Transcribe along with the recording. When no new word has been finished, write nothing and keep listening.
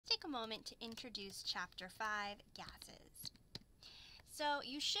moment to introduce Chapter 5, Gases. So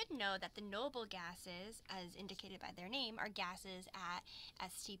you should know that the noble gases, as indicated by their name, are gases at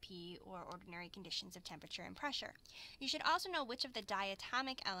STP or ordinary conditions of temperature and pressure. You should also know which of the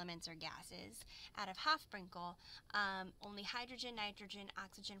diatomic elements are gases. Out of Hofbrinkel, only hydrogen, nitrogen,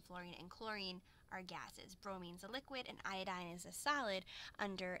 oxygen, fluorine, and chlorine are gases. Bromine's a liquid and iodine is a solid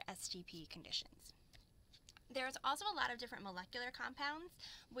under STP conditions. There's also a lot of different molecular compounds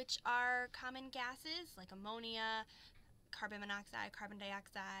which are common gases, like ammonia, carbon monoxide, carbon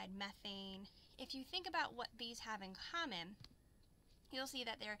dioxide, methane. If you think about what these have in common, you'll see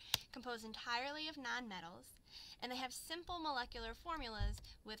that they're composed entirely of nonmetals, and they have simple molecular formulas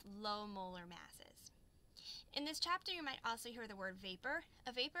with low molar masses. In this chapter, you might also hear the word vapor.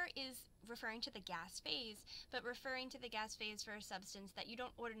 A vapor is referring to the gas phase, but referring to the gas phase for a substance that you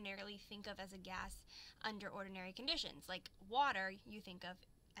don't ordinarily think of as a gas under ordinary conditions. Like water, you think of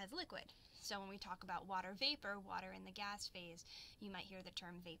as liquid. So when we talk about water vapor, water in the gas phase, you might hear the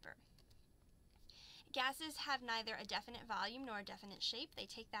term vapor. Gases have neither a definite volume nor a definite shape. They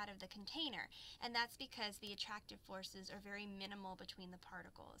take that of the container, and that's because the attractive forces are very minimal between the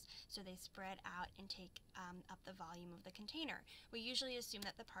particles, so they spread out and take up the volume of the container. We usually assume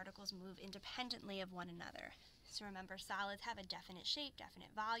that the particles move independently of one another. So remember, solids have a definite shape,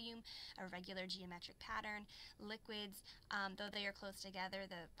 definite volume, a regular geometric pattern. Liquids, though they are close together,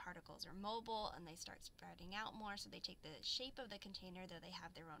 the particles are mobile and they start spreading out more, so they take the shape of the container, though they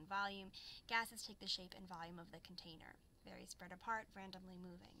have their own volume. Gases take the shape and volume of the container, very spread apart, randomly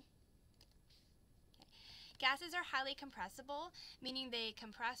moving. Gases are highly compressible, meaning they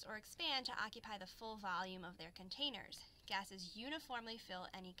compress or expand to occupy the full volume of their containers. Gases uniformly fill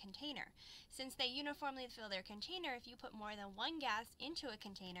any container. Since they uniformly fill their container, if you put more than one gas into a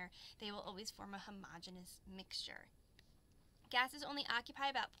container, they will always form a homogeneous mixture. Gases only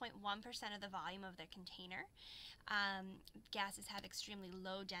occupy about 0.1% of the volume of their container. Gases have extremely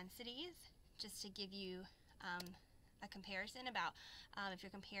low densities. Just to give you a comparison about if you're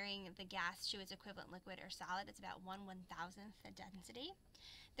comparing the gas to its equivalent liquid or solid, it's about 1/1000th the density.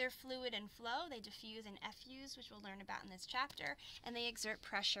 They're fluid and flow. They diffuse and effuse, which we'll learn about in this chapter, and they exert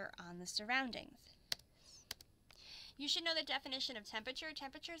pressure on the surroundings. You should know the definition of temperature.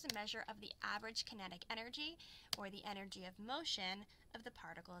 Temperature is a measure of the average kinetic energy, or the energy of motion, of the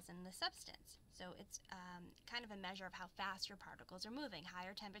particles in the substance. So it's kind of a measure of how fast your particles are moving.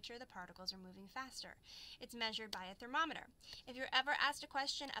 Higher temperature, the particles are moving faster. It's measured by a thermometer. If you're ever asked a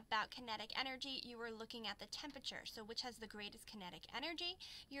question about kinetic energy, you are looking at the temperature. So which has the greatest kinetic energy?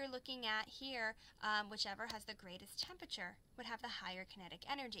 You're looking at here, whichever has the greatest temperature would have the higher kinetic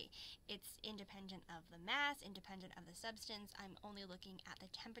energy. It's independent of the mass, independent of the substance. I'm only looking at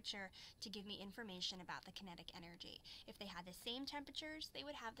the temperature to give me information about the kinetic energy. If they had the same temperatures, they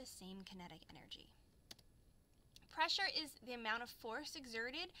would have the same kinetic energy. Pressure is the amount of force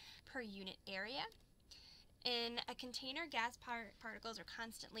exerted per unit area. In a container, gas particles are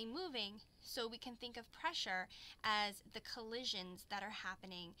constantly moving, so we can think of pressure as the collisions that are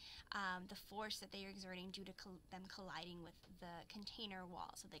happening, the force that they are exerting due to them colliding with the container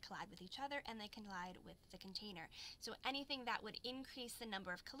wall. So they collide with each other and they collide with the container. So anything that would increase the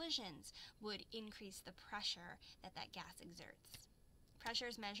number of collisions would increase the pressure that that gas exerts. Pressure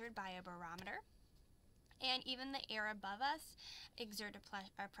is measured by a barometer. And even the air above us exert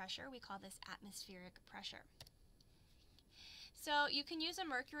a pressure. We call this atmospheric pressure. So you can use a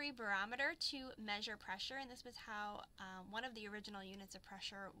mercury barometer to measure pressure, and this was how one of the original units of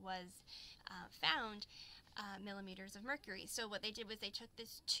pressure was found, millimeters of mercury. So what they did was they took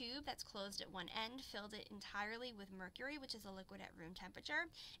this tube that's closed at one end, filled it entirely with mercury, which is a liquid at room temperature,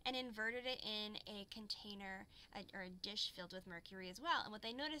 and inverted it in a container or a dish filled with mercury as well. And what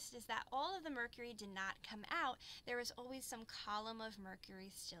they noticed is that all of the mercury did not come out. There was always some column of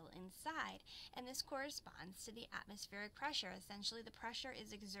mercury still inside, and this corresponds to the atmospheric pressure. Essentially, the pressure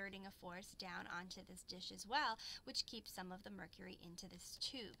is exerting a force down onto this dish as well, which keeps some of the mercury into this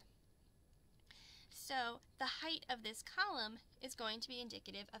tube. So the height of this column is going to be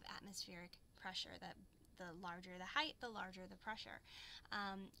indicative of atmospheric pressure. That the larger the height, the larger the pressure.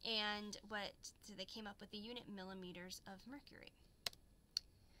 So they came up with the unit millimeters of mercury.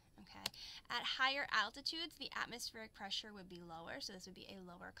 Okay. At higher altitudes, the atmospheric pressure would be lower, so this would be a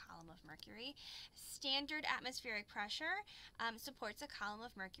lower column of mercury. Standard atmospheric pressure supports a column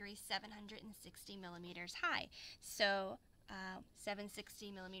of mercury 760 millimeters high. So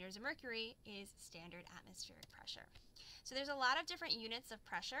 760 millimeters of mercury is standard atmospheric pressure. So there's a lot of different units of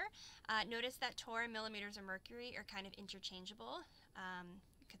pressure. Notice that torr and millimeters of mercury are kind of interchangeable.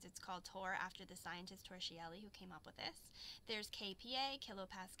 because it's called torr after the scientist Torricelli who came up with this. There's kPa,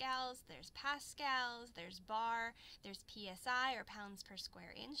 kilopascals, there's pascals, there's bar, there's PSI, or pounds per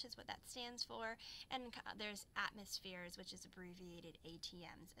square inch is what that stands for, and there's atmospheres, which is abbreviated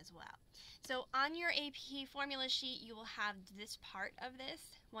ATMs as well. So on your AP formula sheet, you will have this part of this.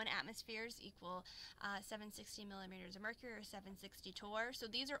 1 atmospheres equal 760 millimeters of mercury, or 760 torr. So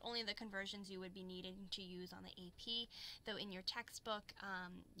these are only the conversions you would be needing to use on the AP, though in your textbook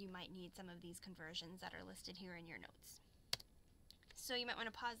you might need some of these conversions that are listed here in your notes. So you might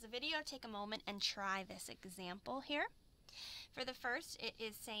want to pause the video, take a moment, and try this example here. For the first, it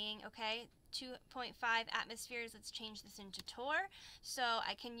is saying, okay, 2.5 atmospheres, let's change this into torr. So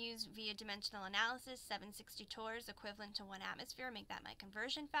I can use via dimensional analysis, 760 torr is equivalent to 1 atmosphere, make that my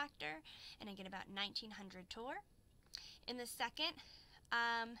conversion factor, and I get about 1900 torr. In the second,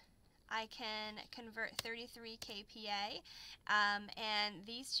 I can convert 33 kPa, and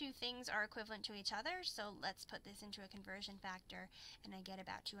these two things are equivalent to each other, so let's put this into a conversion factor, and I get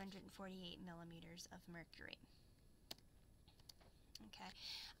about 248 millimeters of mercury.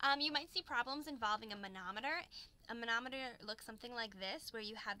 Okay. You might see problems involving a manometer. A manometer looks something like this, where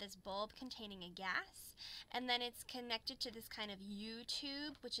you have this bulb containing a gas, and then it's connected to this kind of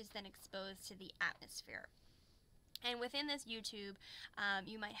U-tube, which is then exposed to the atmosphere. And within this U-tube,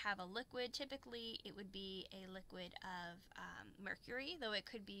 you might have a liquid. Typically, it would be a liquid of mercury, though it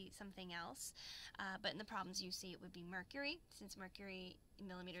could be something else. But in the problems you see, it would be mercury, since mercury,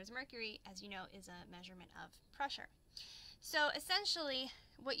 millimeters of mercury, as you know, is a measurement of pressure. So essentially,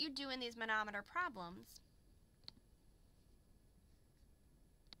 what you do in these manometer problems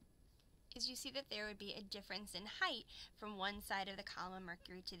is you see that there would be a difference in height from one side of the column of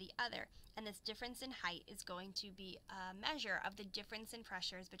mercury to the other. And this difference in height is going to be a measure of the difference in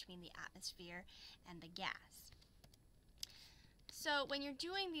pressures between the atmosphere and the gas. So when you're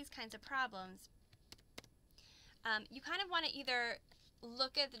doing these kinds of problems, you kind of want to either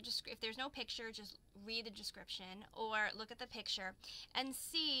look at the description. If there's no picture, just read the description, or look at the picture and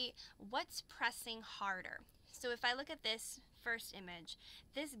see what's pressing harder. So if I look at this first image,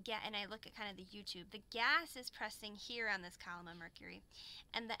 and I look at kind of the U-tube, the gas is pressing here on this column of mercury,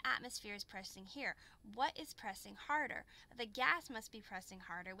 and the atmosphere is pressing here. What is pressing harder? The gas must be pressing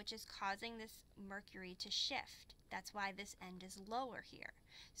harder, which is causing this mercury to shift. That's why this end is lower here.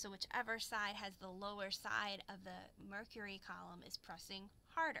 So whichever side has the lower side of the mercury column is pressing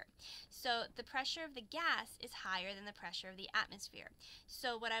harder. So the pressure of the gas is higher than the pressure of the atmosphere.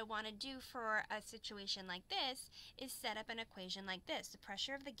 So what I want to do for a situation like this is set up an equation like this. The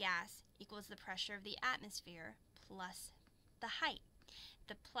pressure of the gas equals the pressure of the atmosphere plus the height.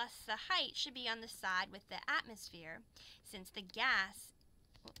 The plus the height should be on the side with the atmosphere, since the gas,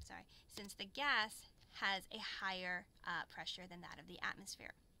 has a higher pressure than that of the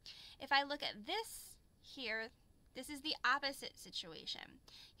atmosphere. If I look at this here, this is the opposite situation.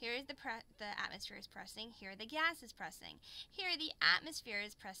 Here is the atmosphere is pressing, here the gas is pressing. Here the atmosphere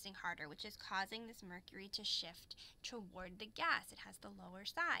is pressing harder, which is causing this mercury to shift toward the gas. It has the lower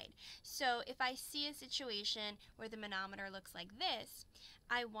side. So if I see a situation where the manometer looks like this,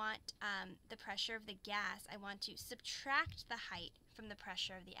 I want the pressure of the gas, I want to subtract the height from the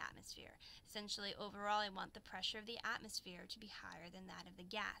pressure of the atmosphere. Essentially, overall, I want the pressure of the atmosphere to be higher than that of the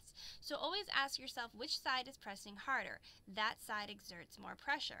gas. So always ask yourself, which side is pressing harder? That side exerts more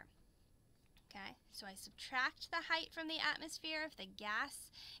pressure. Okay, so I subtract the height from the atmosphere if the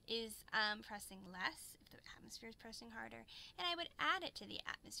gas is pressing less, if the atmosphere is pressing harder, and I would add it to the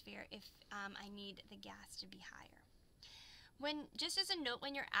atmosphere if I need the gas to be higher. Just as a note,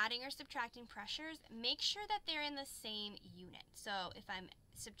 when you're adding or subtracting pressures, make sure that they're in the same unit. So if I'm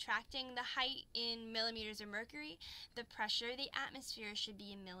subtracting the height in millimeters of mercury, the pressure of the atmosphere should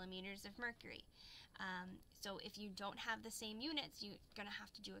be in millimeters of mercury. So if you don't have the same units, you're going to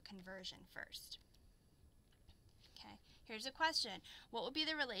have to do a conversion first. Okay, here's a question. What would be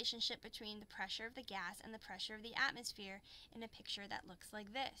the relationship between the pressure of the gas and the pressure of the atmosphere in a picture that looks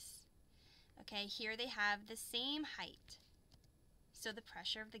like this? Okay, here they have the same height. So the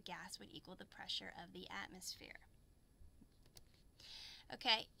pressure of the gas would equal the pressure of the atmosphere.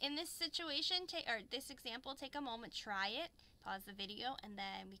 Okay, in this situation, this example, take a moment, try it, pause the video, and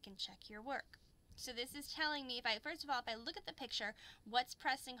then we can check your work. So this is telling me, first of all, if I look at the picture, what's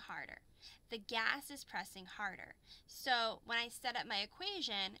pressing harder? The gas is pressing harder. So when I set up my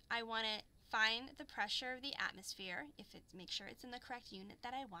equation, I want to find the pressure of the atmosphere, make sure it's in the correct unit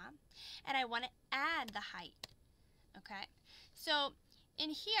that I want, and I want to add the height. Okay, so in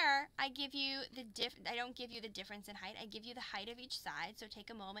here I give you I don't give you the difference in height, I give you the height of each side. So take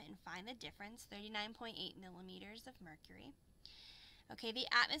a moment and find the difference, 39.8 millimeters of mercury. Okay, the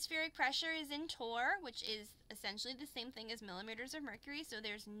atmospheric pressure is in torr, which is essentially the same thing as millimeters of mercury, so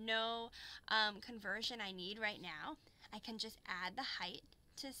there's no conversion I need right now. I can just add the height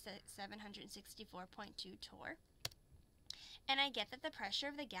to 764.2 torr, and I get that the pressure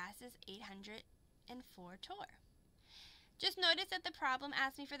of the gas is 804 torr. Just notice that the problem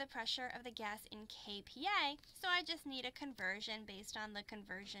asked me for the pressure of the gas in kPa, so I just need a conversion based on the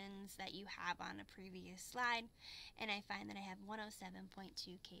conversions that you have on a previous slide, and I find that I have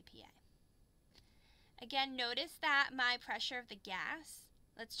 107.2 kPa. Again, notice that my pressure of the gas,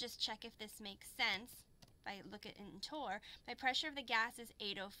 let's just check if this makes sense. If I look at it in torr, my pressure of the gas is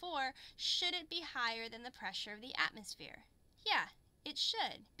 804. Should it be higher than the pressure of the atmosphere? Yeah, it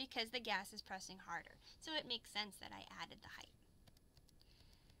should, because the gas is pressing harder. So it makes sense that I added the height.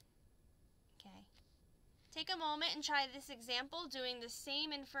 Okay. Take a moment and try this example doing the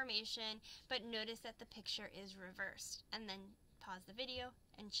same information, but notice that the picture is reversed. And then pause the video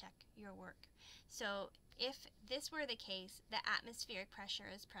and check your work. So if this were the case, the atmospheric pressure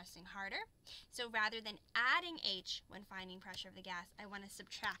is pressing harder. So rather than adding H when finding pressure of the gas, I want to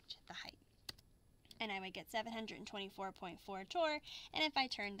subtract the height. And I would get 724.4 torr, and if I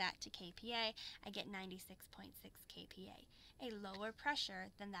turn that to kPa, I get 96.6 kPa, a lower pressure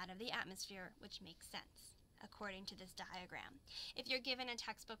than that of the atmosphere, which makes sense according to this diagram. If you're given a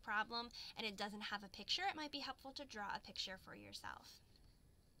textbook problem and it doesn't have a picture, it might be helpful to draw a picture for yourself.